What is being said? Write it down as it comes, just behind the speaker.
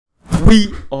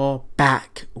We are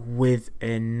back with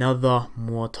another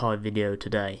Muay Thai video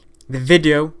today. The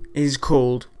video is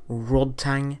called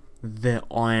Rodtang the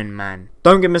Iron Man.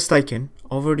 Don't get mistaken,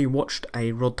 I've already watched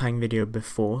a Rodtang video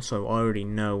before, so I already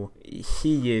know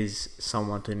he is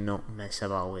someone to not mess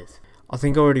about with. I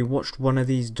think I already watched one of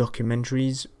these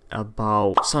documentaries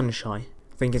about saenchai.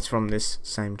 I think it's from this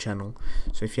same channel,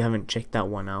 so if you haven't checked that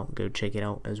one out, go check it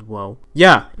out as well.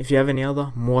 Yeah, if you have any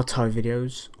other Muay Thai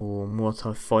videos or Muay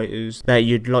Thai fighters that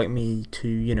you'd like me to,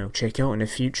 you know, check out in the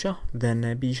future,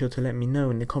 then be sure to let me know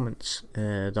in the comments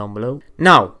down below.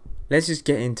 Now, let's just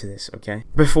get into this, okay?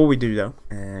 Before we do though,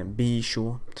 be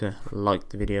sure to like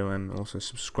the video and also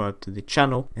subscribe to the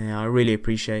channel. I really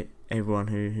appreciate everyone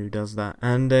who does that,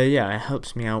 and yeah, it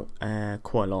helps me out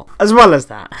quite a lot. As well as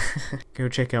that, go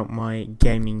check out my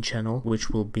gaming channel, which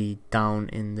will be down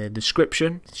in the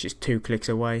description. It's just 2 clicks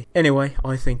away. Anyway,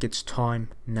 I think it's time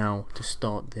now to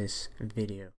start this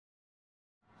video.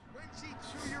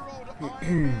 22-year-old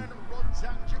Ironman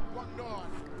Rodtang.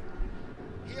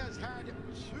 He has had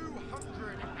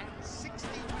 260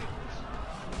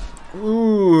 wins.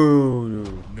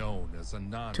 Ooh, Known as a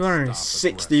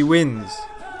 260 wins.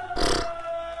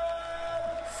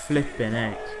 Flipping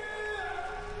heck.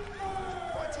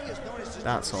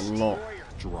 That's a lot.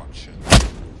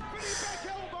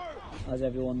 As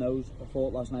everyone knows, I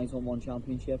fought last night on one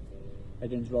championship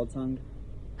against Rodtang.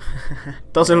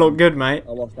 Doesn't look good, mate.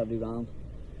 I lost every round.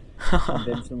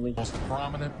 Convincingly. Most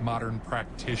prominent modern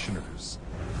practitioners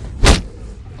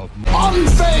of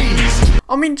Unfazed!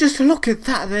 I mean, just look at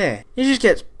that there. He just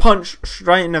gets punched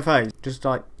straight in the face. Just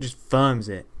firms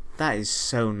it. That is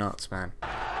so nuts, man.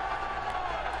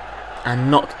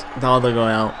 And knocked the other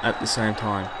guy out at the same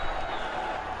time.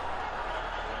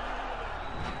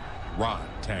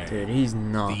 Rodtang, dude, he's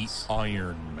nuts. The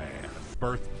Iron Man,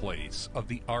 birthplace of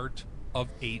the art of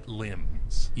 8 limbs.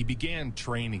 He began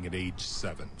training at age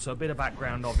 7. So a bit of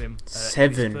background of him.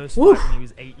 7. His first fight when he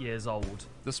was 8 years old.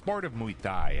 The sport of Muay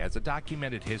Thai has a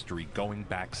documented history going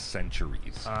back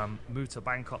centuries. Moved to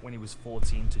Bangkok when he was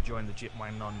 14 to join the Jit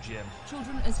Muay Non gym.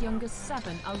 Children as young as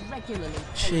 7 are regularly.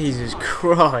 Jesus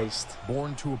Christ.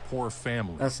 Born to a poor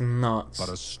family. That's nuts. But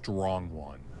a strong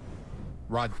one.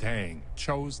 Rodtang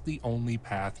chose the only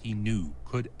path he knew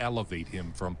could elevate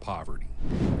him from poverty.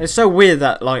 It's so weird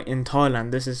that, like, in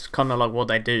Thailand, this is kind of like what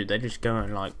they do. They just go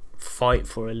and, like, fight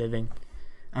for a living.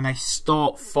 And they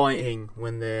start fighting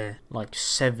when they're, like,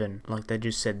 7, like they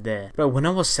just said there. But when I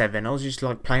was 7, I was just,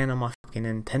 like, playing on my fucking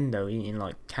Nintendo, eating,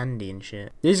 like, candy and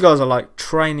shit. These guys are, like,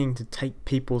 training to take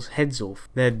people's heads off.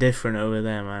 They're different over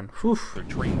there, man. Whew. They're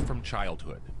trained from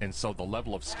childhood, and so the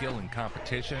level of skill and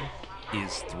competition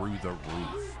is through the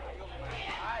roof.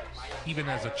 Even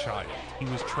as a child, he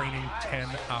was training 10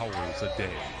 hours a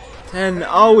day. 10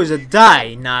 hours a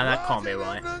day? Nah, that can't be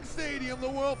right. Stadium, the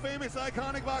world famous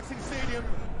iconic boxing stadium.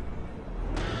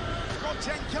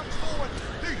 Rodtang comes forward,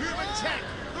 the human tank,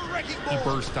 the wrecking ball. He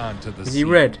burst onto the Is he scene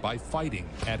red? by fighting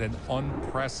at an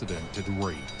unprecedented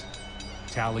rate,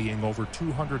 tallying over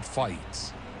 200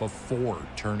 fights before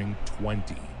turning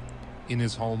 20. In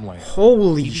his homeland,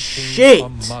 holy he shit! a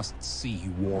must-see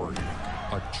warrior,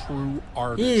 a true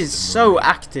artist. He is so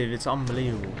active, it's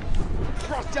unbelievable.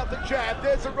 Crossed out the jab,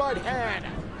 there's the right hand.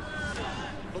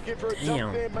 Looking for a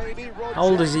Damn. there, maybe. How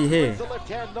old is he here? The left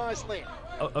hand nicely.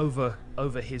 Over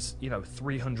his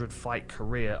 300 fight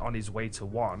career on his way to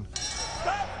 1,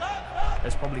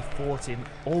 has probably fought in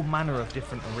all manner of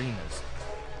different arenas.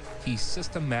 He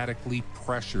systematically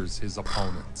pressures his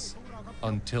opponents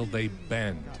until they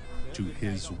bend to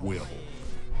his will.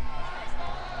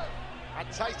 A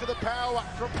taste of the power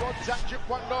from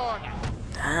Rodtang.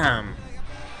 Damn.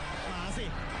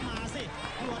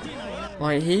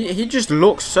 Like, he just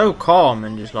looks so calm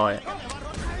and just like...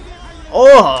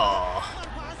 Oh!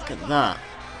 Look at that.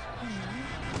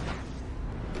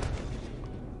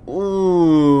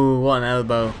 Ooh, what an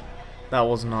elbow. That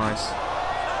was nice.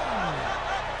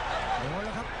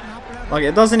 Like,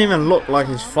 it doesn't even look like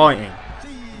he's fighting.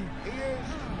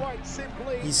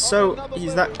 He's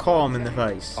that calm in the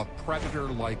face. A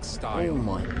predator-like style. Oh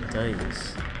my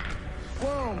days.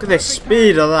 Look at the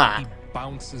speed of that. He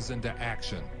bounces into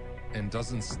action and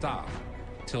doesn't stop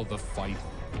till the fight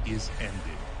is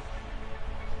ended.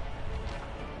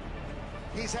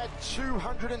 He's had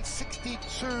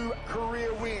 262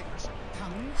 career wins.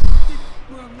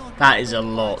 That is a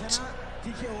lot.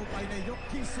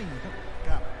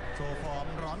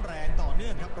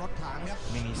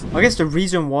 I guess the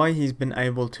reason why he's been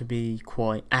able to be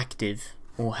quite active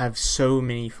or have so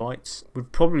many fights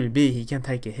would probably be he can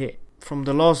take a hit. from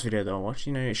the last video that I watched,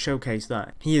 you know, it showcased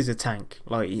that he is a tank.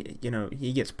 Like, you know,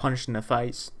 he gets punched in the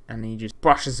face and he just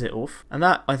brushes it off. And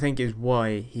that, I think, is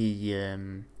why he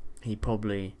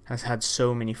probably has had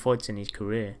so many fights in his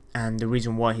career, and the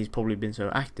reason why he's probably been so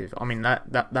active. I mean,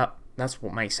 that's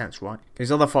what makes sense, right?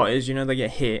 Because other fighters, you know, they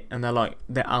get hit and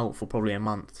they're out for probably a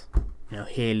month, you know,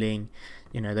 healing,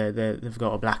 you know, they've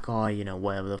got a black eye, you know,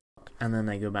 whatever the fuck, and then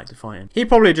they go back to fighting. He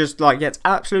probably just like gets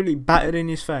absolutely battered in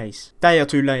his face. Day or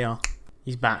two later,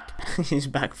 he's back. He's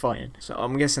back fighting. So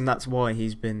I'm guessing that's why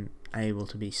he's been able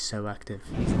to be so active.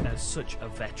 He's such a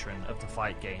veteran of the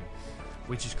fight game,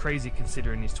 which is crazy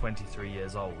considering he's 23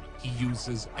 years old. He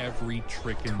uses every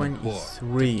trick in the book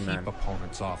to keep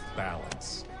opponents off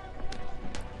balance.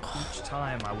 Each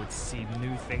time I would see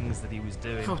new things that he was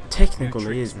doing. How technical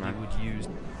he is, man. He would use.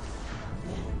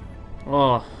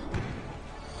 Oh.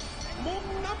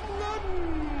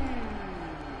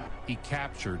 He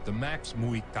captured the Max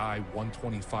Muay Thai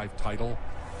 125 title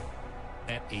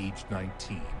at age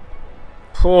 19.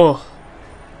 Oh.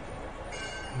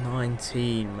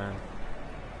 19, man.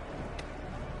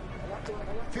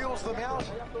 Feels them out.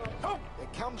 There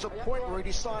comes a point where he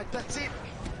decides that's it.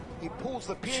 He pulls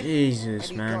the pin. Jesus,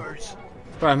 and he man. goes.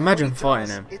 Bro, imagine fighting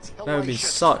him. That would be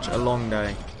such a long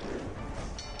day.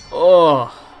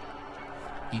 Oh.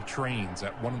 He trains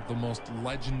at one of the most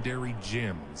legendary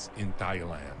gyms in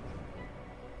Thailand.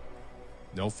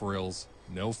 No frills,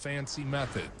 no fancy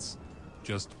methods,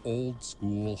 just old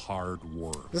school hard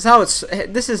work. This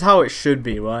is how it should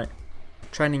be, right?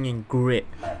 Training in grit.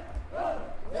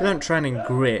 If you don't train in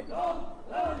grit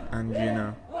and, you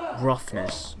know,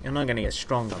 roughness, you're not gonna get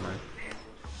stronger, man.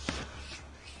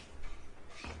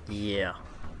 Yeah.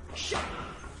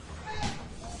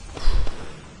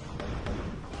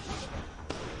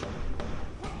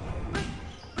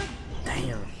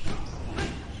 Damn.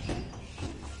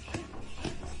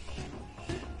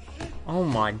 Oh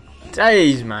my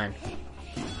days, man.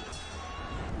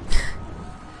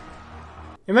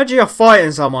 Imagine you're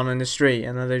fighting someone in the street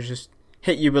and then they just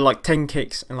hit you with like 10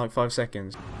 kicks in like 5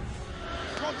 seconds.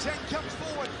 Rodtang comes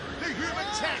forward. The human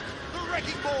tank. The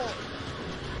wrecking ball.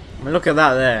 I mean, look at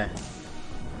that there.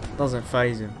 Doesn't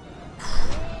faze him.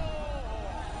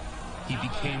 He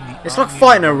became the It's like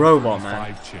fighting a robot,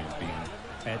 man. 5 champion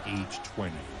at age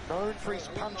 20. Known for his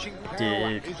punching power,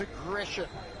 Dude. his aggression.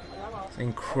 It's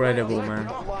incredible, man.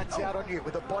 Lights out on you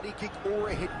with a body kick or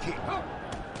a head kick.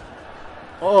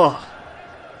 Oh.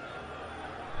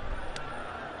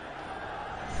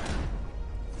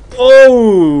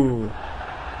 Oh.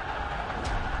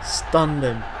 Stunned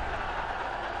him.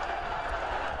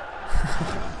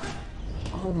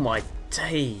 Oh my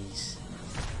days.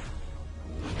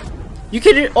 You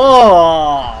can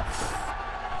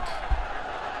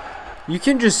you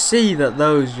can just see that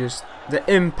those the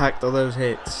impact of those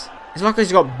hits. It's like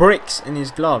he's got bricks in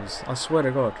his gloves. I swear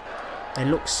to God. They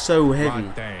look so heavy.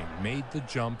 Rodtang made the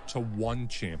jump to 1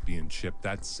 championship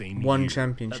that same year. 1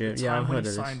 championship. At the Yeah, time I've when heard he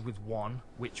of this. signed with One,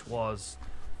 which was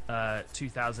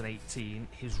 2018,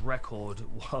 his record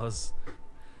was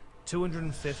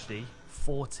 250,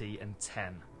 40, and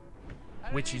 10,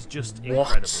 which is just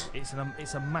incredible.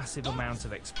 It's a massive amount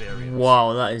of experience.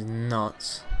 Wow, that is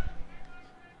nuts.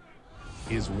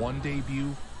 His 1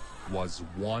 debut was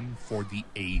one for the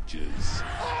ages.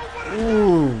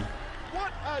 Ooh.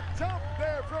 What a dump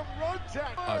there from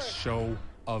Rodtang. A show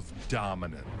of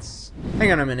dominance.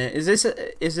 Hang on a minute. Is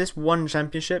this 1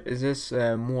 championship? Is this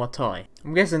Muay Thai?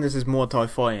 I'm guessing this is Muay Thai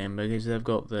fighting because they've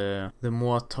got the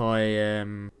Muay Thai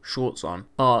shorts on.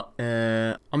 But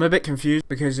I'm a bit confused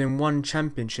because in 1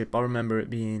 championship I remember it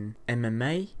being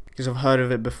MMA. Because I've heard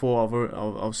of it before.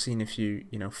 I've seen a few,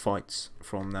 you know, fights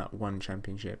from that 1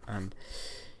 championship, and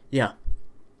yeah,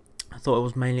 I thought it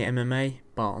was mainly MMA,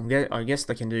 but I guess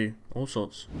they can do all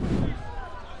sorts.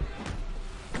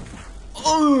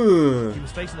 Oh! He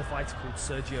was facing a fighter called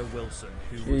Sergio Wilson,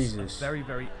 who was a very,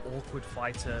 very awkward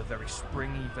fighter, very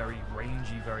springy, very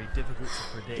rangy, very difficult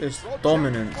to predict. Just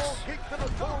dominance.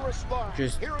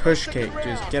 Just push kick.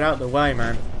 Just get out the way,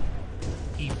 man.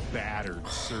 He battered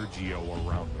Sergio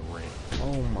around the ring.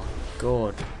 Oh my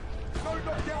God.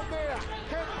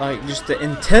 Like, just the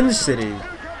intensity.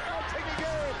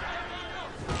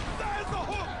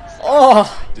 Oh!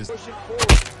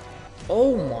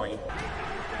 Oh my.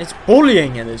 It's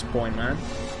bullying at this point, man.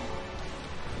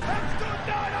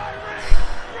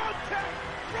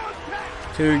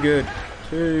 Too good.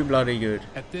 Too bloody good.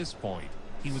 At this point,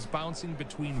 he was bouncing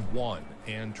between One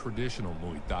and traditional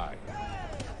Muay Thai.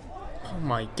 Oh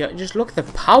my God, just look at the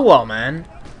power, man.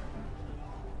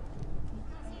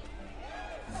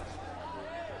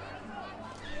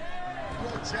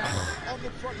 Rodtang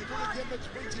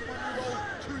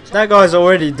That guy's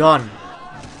already done.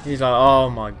 He's like, oh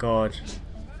my God.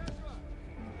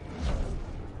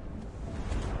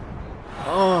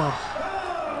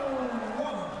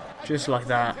 Just like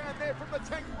that. And there from the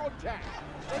tank Rodtang.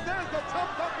 And there's the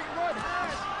top fucking right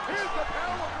hand. Here's the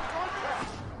power from Rodtang.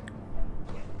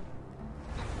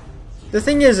 The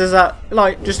thing is that,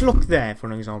 like, just look there for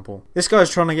an example. This guy's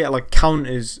trying to get like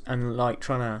counters and like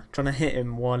trying to hit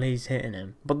him while he's hitting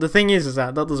him. But the thing is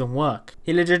that doesn't work.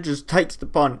 He legit just takes the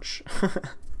punch,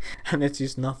 and it's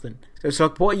just nothing. So it's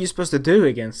like, what are you supposed to do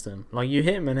against him? Like, you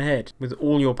hit him in the head with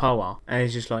all your power, and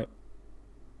he's just like,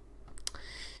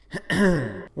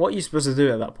 what are you supposed to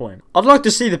do at that point? I'd like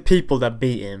to see the people that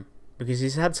beat him, because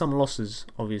he's had some losses.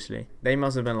 Obviously, they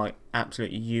must have been like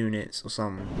absolute units or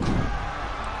something.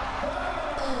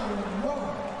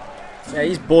 Yeah,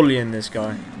 he's bullying this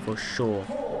guy, for sure.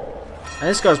 And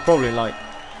this guy's probably, like,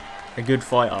 a good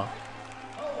fighter.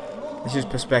 It's just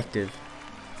perspective.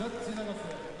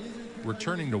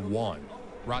 Returning to one,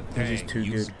 Rodtang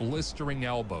used blistering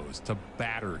elbows to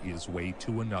batter his way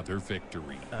to another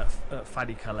victory.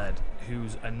 Fadi Khaled,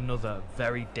 who's another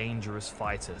very dangerous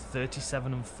fighter.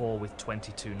 37-4 with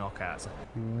 22 knockouts.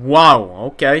 Wow,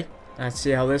 okay. Let's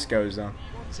see how this goes, then.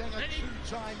 Rodtang, a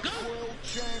two-time world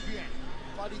champion.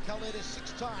 Fadi Khaled, a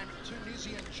 6-time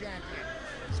Tunisian champion.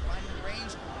 He's finding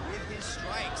range with his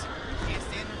strikes. He can't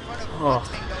stand in front of him. Oh,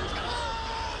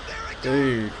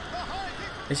 dude.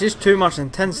 It's just too much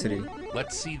intensity.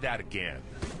 Let's see that again.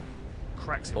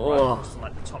 Cracks him right across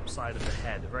like the top side of the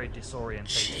head. A very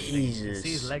disorientating thing. You can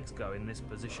see his legs go in this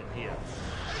position here.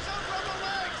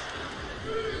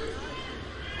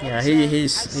 Yeah,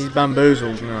 he's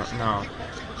bamboozled. No.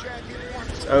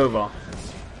 It's over.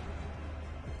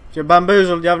 If you're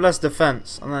bamboozled, you have less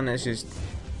defense, and then it's just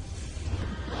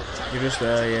you're just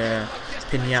a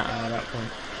pinata at that point.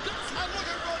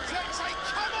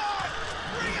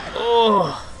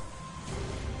 Oh,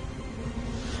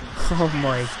 oh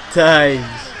my days!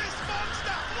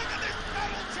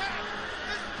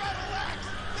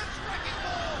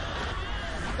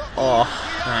 Oh,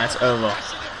 nah, it's over.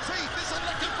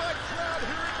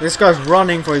 This guy's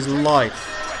running for his life.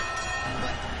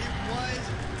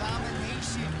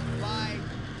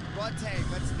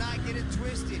 Let's not get it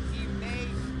twisted. He may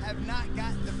have not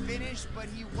gotten the finish, but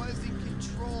he was in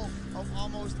control of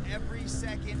almost every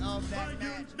second of that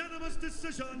match. Unanimous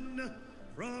decision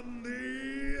from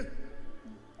the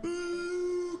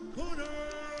blue corner.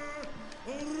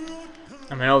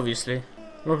 I mean, obviously,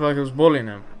 looked like he was bullying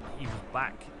him. He was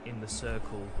back in the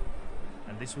circle,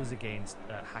 and this was against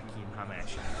Hakim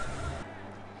Hamesh.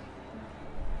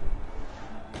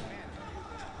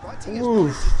 Rodtang is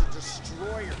not just a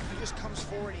destroyer. He just comes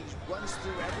forward and he runs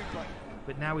through everybody.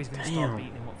 But now he's going to start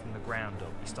beating him up from the ground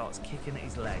up. He starts kicking at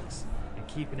his legs and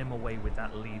keeping him away with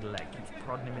that lead leg. Keeps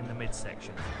prodding him in the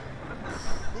midsection.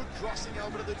 Good crossing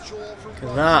over to the jaw from Look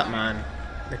at that, man.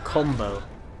 The combo.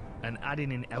 And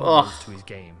adding in elbows to his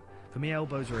game. For me,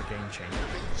 elbows are a game changer.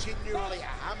 Continually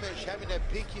Hamish having to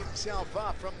pick himself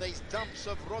up from these dumps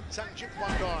of Rodtang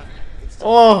Jitwandon.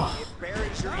 Oh! It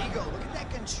buries your ego. Look at that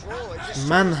control. It just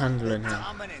Manhandling him.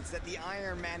 dominance that the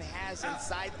Iron Man has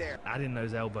inside there. Adding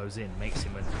those elbows in makes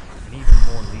him an even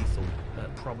more lethal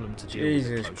problem to deal with.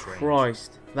 Jesus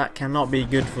Christ. That cannot be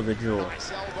good for the jaw.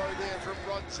 Nice elbow there from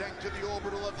Rodtang to the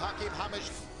orbital of Hakim Hamish.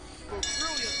 A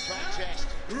brilliant contest.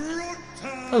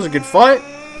 That was a good fight.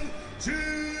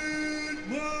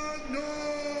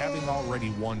 Having already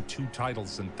won 2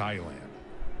 titles in Thailand,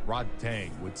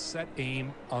 Rodtang would set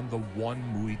aim on the one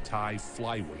Muay Thai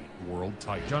flyweight world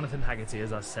title. Jonathan Haggerty,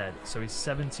 as I said, so he's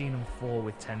 17-4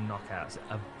 with 10 knockouts.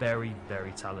 A very,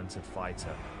 very talented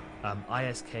fighter.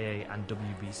 ISKA and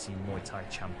WBC Muay Thai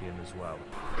champion as well.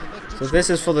 So this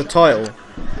is for the title. The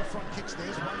front kicks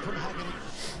there's one from Haggerty.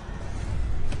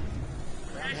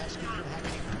 Roundhouse kick from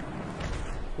Haggerty.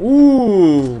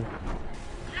 Ooh.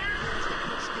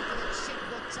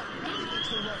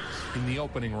 In the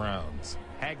opening rounds,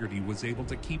 Haggerty was able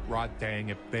to keep Rodtang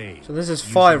at bay. So this is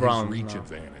 5 rounds reach now.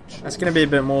 advantage. That's going to be a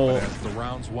bit more... But as the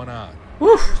rounds went on, Woo!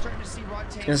 I was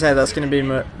going to say, that's going to be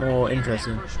more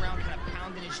interesting.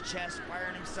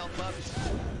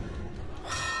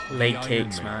 Leg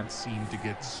kicks, man. Seemed to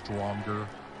get stronger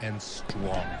and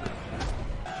stronger.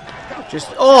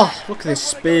 Just... Oh! Look at this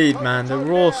speed, man. The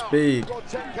raw speed.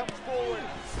 Rodtang comes forward.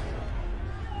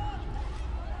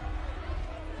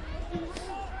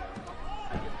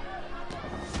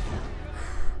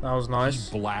 That was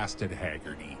nice. He blasted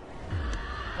Haggerty.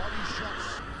 Body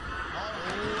shots.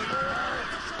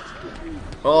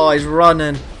 Oh, he's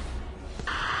running.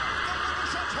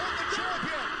 Haggerty's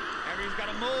got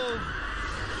to move.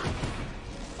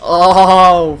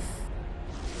 Oh!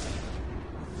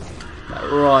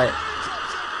 Right.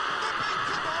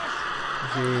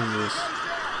 Jesus.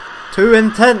 Too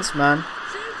intense, man.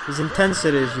 His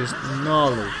intensity is just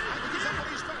gnarly.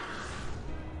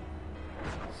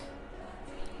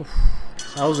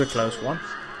 That was a close one.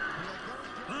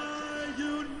 By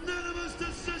unanimous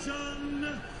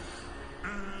decision.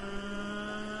 And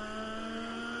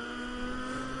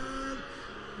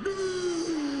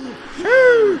new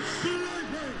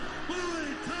flyweight Muay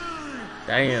Thai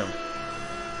Damn.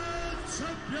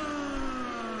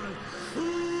 champion,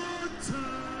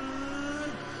 Rodtang.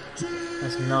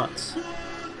 That's nuts.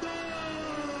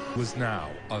 Was now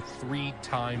a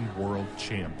 3-time world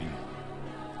champion.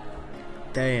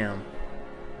 Damn.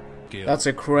 Skill That's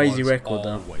a crazy was record,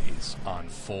 though. always on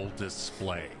full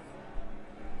display.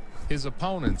 His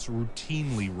opponents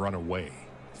routinely run away,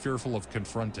 fearful of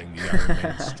confronting the Iron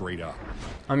Man straight up.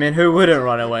 I mean, who wouldn't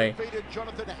run away? Defeated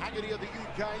Jonathan Haggerty of the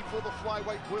UK for the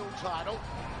flyweight world title.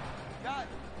 Cut.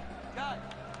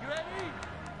 You ready?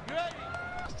 You ready?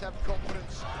 Just have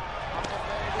confidence.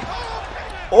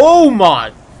 Oh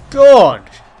my god!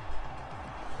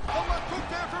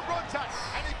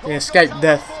 He escaped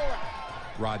death.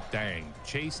 Rodtang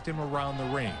chased him around the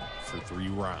ring for 3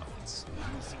 rounds.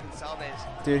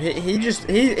 Dude,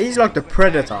 he's like the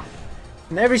predator.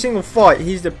 In every single fight,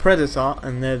 he's the predator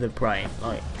and they're the prey.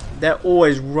 Like, they're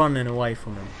always running away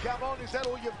from him. Come on, is that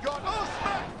all you've got? Oh,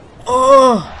 smack!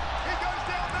 Oh! He goes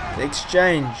down The there.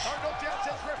 exchange. No knockdown,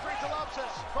 says referee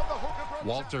Galapsis from the hook of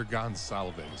Walter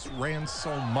Gonsalves ran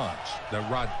so much that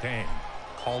Rodtang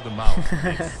called him out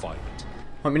mid-fight.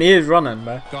 I mean, he is running,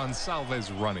 bro.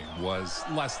 Gonsalves' running was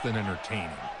less than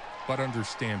entertaining, but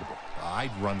understandable.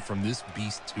 I'd run from this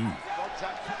beast too.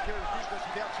 Rodtang took care of business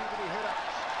without too many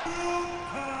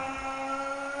headaches.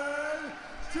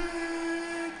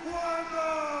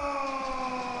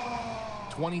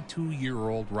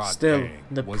 22-year-old Still, Rodtang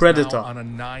the was Predator. now on a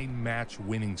 9-match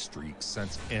winning streak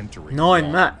since entering. 9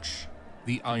 Raw. match.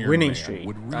 The Iron winning Man streak.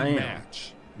 would Damn.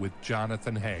 rematch with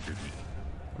Jonathan Haggerty,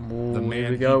 Ooh, the here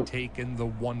man we go. he'd taken the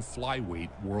 1 flyweight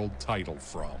world title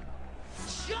from.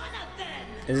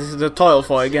 Is this the title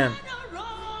fight again?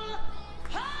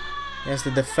 He has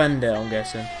to defend it, I'm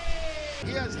guessing.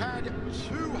 He has had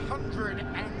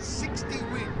 260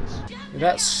 wins.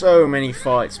 That's so many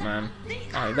fights, man.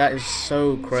 Like, that is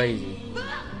so crazy.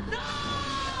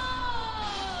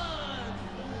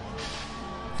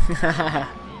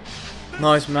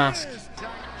 Nice mask.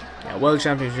 Yeah, World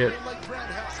Championship.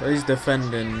 So he's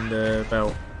defending the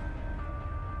belt.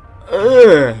 In a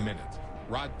Ugh. minute,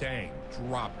 Rodtang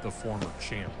dropped the former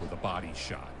champ with a body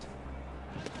shot.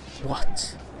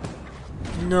 What?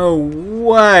 No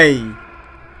way.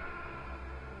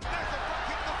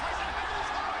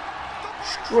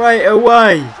 Straight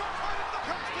away.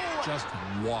 Just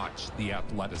watch the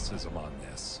athleticism on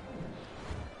this.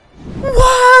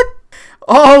 What?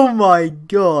 Oh my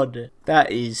god.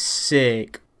 That is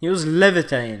sick. He was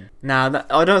levitating. Now,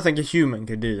 I don't think a human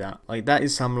could do that. Like, that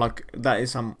is some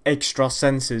extra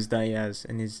senses that he has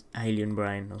in his alien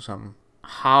brain or something.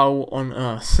 How on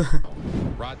earth?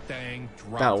 Rodtang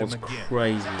dropped That was him again.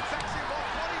 crazy.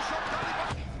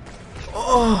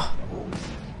 Oh,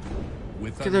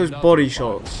 With look at those another body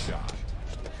shots. shot.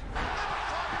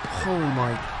 Oh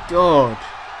my god.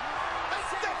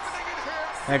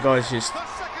 That guy's just...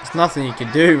 There's nothing you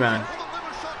can do, man.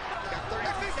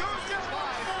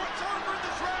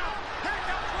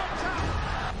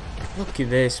 Look at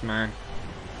this, man.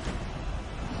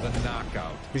 The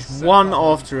knockout. Just sent one the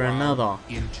after crowd another.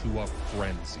 into a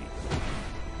frenzy.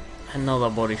 Another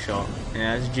body shot.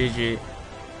 Yeah, it's GG.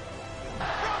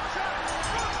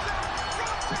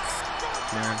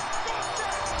 Man.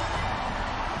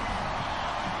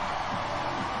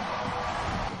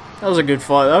 That was a good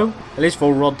fight though. At least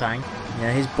for Rodtang.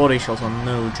 Yeah, his body shots are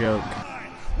no joke.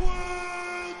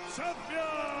 World champion,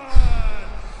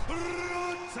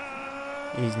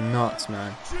 Rodtang. He's nuts,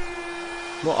 man.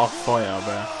 What a fighter,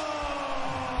 bro.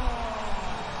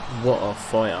 What a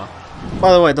fighter.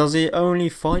 By the way, does he only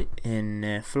fight in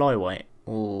flyweight?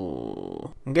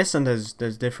 Or I'm guessing there's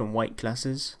different weight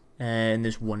classes in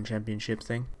this one championship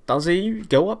thing. Does he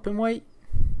go up in weight?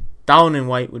 Down in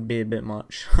weight would be a bit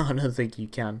much. I don't think you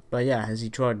can. But yeah, has he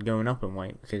tried going up in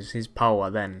weight? Because his power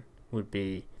then would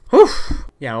be... Whew!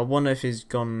 Yeah, I wonder if he's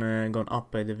gone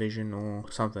up a division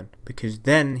or something. Because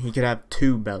then he could have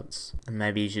 2 belts. And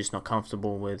maybe he's just not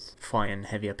comfortable with fighting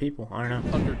heavier people. I don't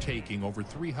know. Undertaking over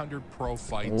 300 pro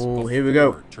fights Oh, before here we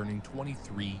go. turning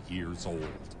 23 years old.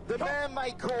 The man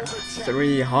they call the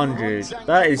 300.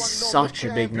 That is such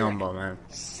a big number, man.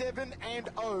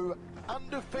 7-0,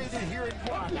 undefeated here in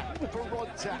one for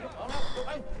Rodtang.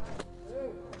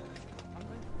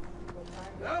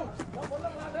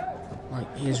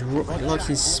 Like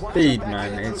his speed,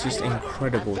 man. It's just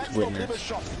incredible to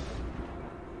witness.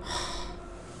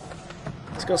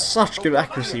 He's got such good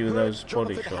accuracy with those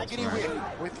body shots, man.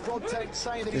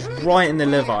 Just right in the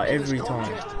liver every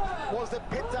time.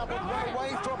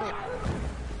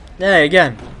 There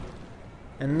again.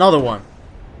 Another one.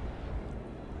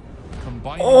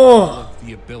 Combining all of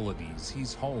the abilities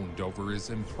he's honed over his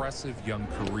impressive young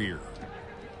career,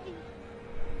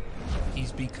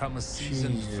 he's become a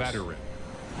seasoned veteran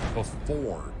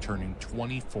before turning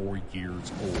 24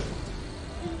 years old.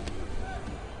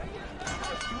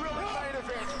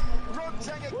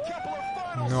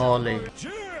 Gnarly.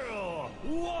 Jill,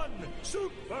 1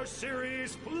 Super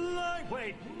Series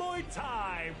Flyweight Muay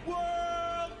Thai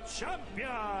World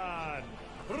Champion.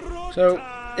 So,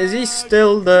 is he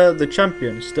still the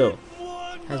champion? Still?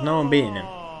 Has no one beaten him?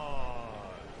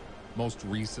 Most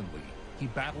recently, he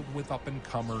battled with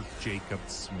up-and-comer Jacob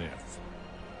Smith.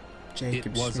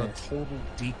 Jacob It was Smith. a total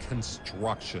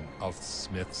deconstruction of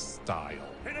Smith's style.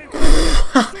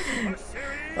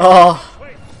 Oh,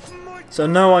 so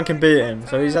no one can beat him.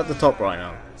 So he's at the top right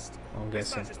now, I'm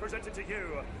guessing. This match is presented to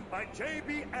you by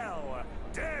JBL.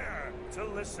 Dare to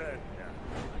listen.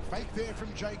 Fake there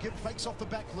from Jacob, fakes off the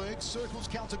back leg, circles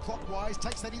counterclockwise,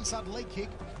 takes that inside leg kick,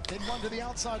 then one to the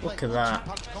outside leg. Look at that.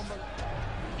 Punch combo.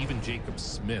 Even Jacob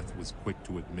Smith was quick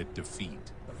to admit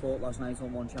defeat. I fought last night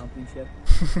on one championship.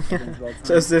 against Rodtang.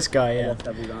 So it's this guy, I yeah. lost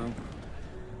every round,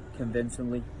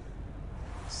 convincingly.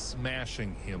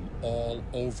 Smashing him all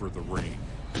over the ring.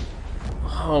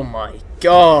 Oh my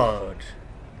god.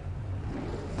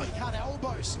 Big cut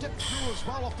elbow, step through as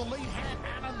well off the lead hand,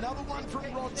 and another one from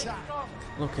Rodtang.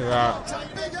 Look at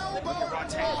that. Big elbow.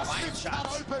 Oh, Smith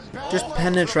cut open. Just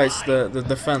penetrates the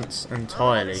defense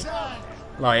entirely.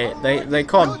 Like, they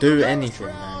can't do anything,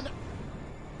 man.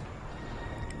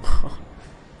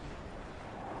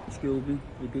 He schooled me,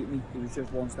 he beat me, he was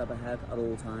just one step ahead at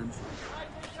all times.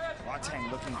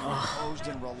 Rodtang looking composed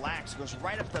and relaxed, goes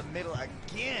right up the middle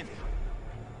again.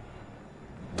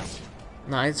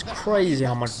 Nah, it's crazy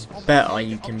how much better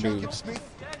you can be.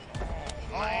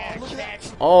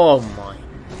 Oh my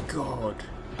god.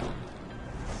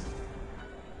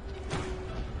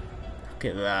 Look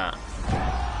at that.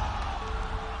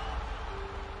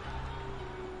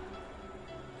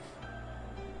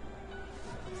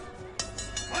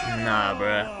 Nah,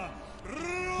 bruh.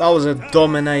 That was a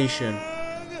domination.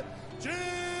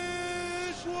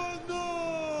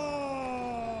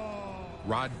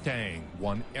 Rodtang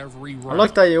won every round. I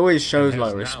like that he always shows and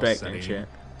like has now respect set and him shit.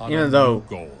 on Even a though new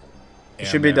goal. it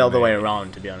should be the other way MMA.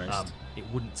 around, to be honest. It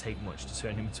wouldn't take much to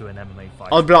turn him into an MMA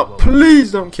fighter. I'd be like, Well,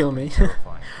 please don't kill me.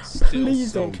 terrifying. Still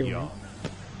Please so don't kill me. young.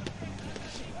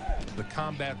 The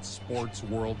combat sports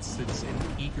world sits in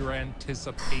eager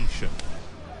anticipation.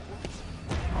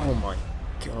 Oh my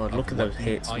god, look of at those what the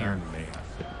hits, Iron man. Man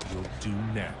will do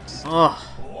next. Oh.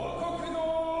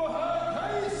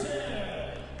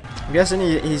 I'm guessing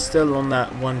he's still on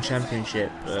that one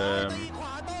championship.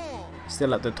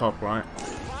 Still at the top, right?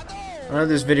 I know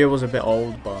this video was a bit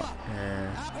old, but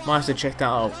might have to check that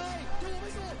out.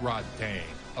 Rodtang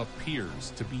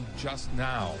appears to be just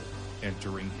now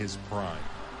entering his prime.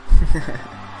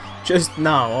 Just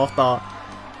now, after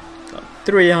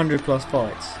 300 plus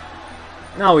fights.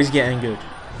 Now he's getting good.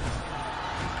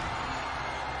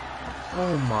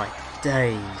 Oh my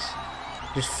days.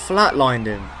 Just flatlined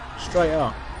him. Straight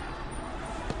up.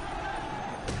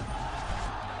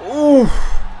 Ooh.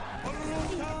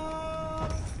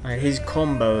 Like his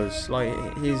combos, like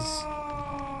his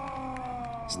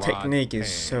technique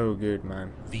is so good,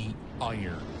 man. The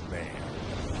Iron Man.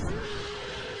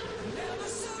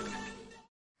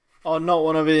 I'd not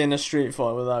want to be in a street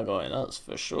fight with that guy, that's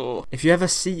for sure. If you ever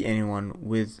see anyone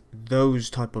with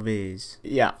those type of ears,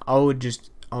 yeah, I would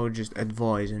just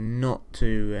advise not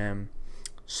to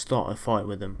start a fight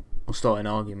with them or start an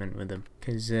argument with them,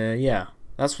 because yeah,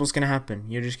 that's what's gonna happen.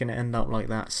 You're just gonna end up like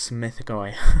that Smith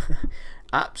guy,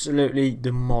 absolutely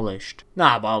demolished.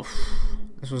 Nah, but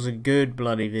this was a good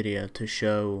bloody video to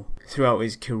show throughout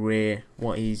his career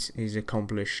what he's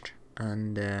accomplished,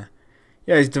 and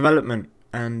yeah, his development.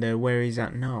 And where he's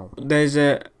at now. There's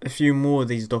a few more of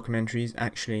these documentaries,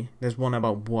 actually. There's one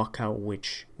about buakaw,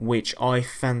 which I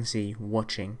fancy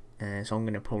watching, so I'm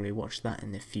going to probably watch that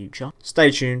in the future.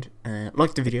 Stay tuned,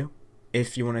 like the video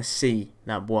if you want to see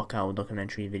that buakaw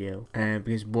documentary video,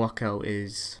 because buakaw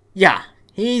is, yeah,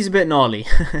 he's a bit gnarly.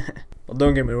 But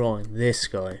don't get me wrong, this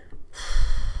guy,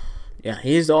 yeah,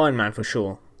 he is the Iron Man for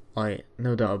sure, like,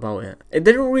 no doubt about it. It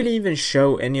didn't really even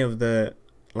show any of the,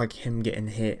 like, him getting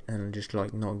hit and just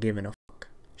like not giving a fuck.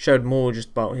 Showed more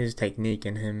just about his technique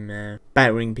and him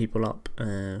battering people up,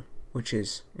 which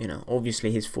is, you know,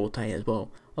 obviously his forte as well.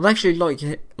 I'd actually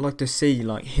like to see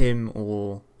like him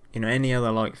or you know, any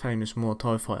other like famous Muay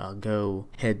Thai fighter go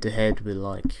head to head with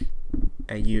like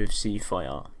a UFC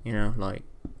fighter, you know, like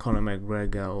Conor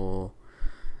McGregor or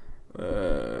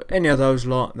any of those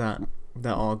lot that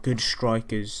are good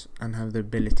strikers and have the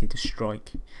ability to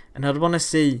strike. And I'd want to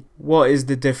see what is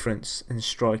the difference in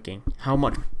striking. How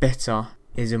much better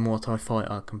is a Muay Thai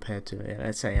fighter compared to,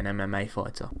 let's say, an MMA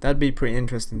fighter? That'd be pretty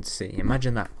interesting to see.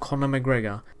 Imagine that, Conor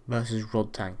McGregor versus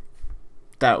Rodtang.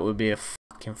 That would be a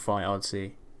fucking fight I'd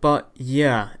see. But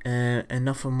yeah,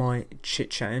 enough of my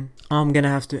chit chatting. I'm gonna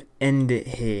have to end it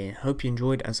here. Hope you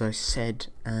enjoyed, as I said,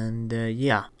 and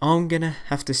yeah, I'm gonna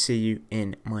have to see you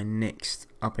in my next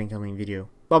up and coming video.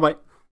 Bye bye.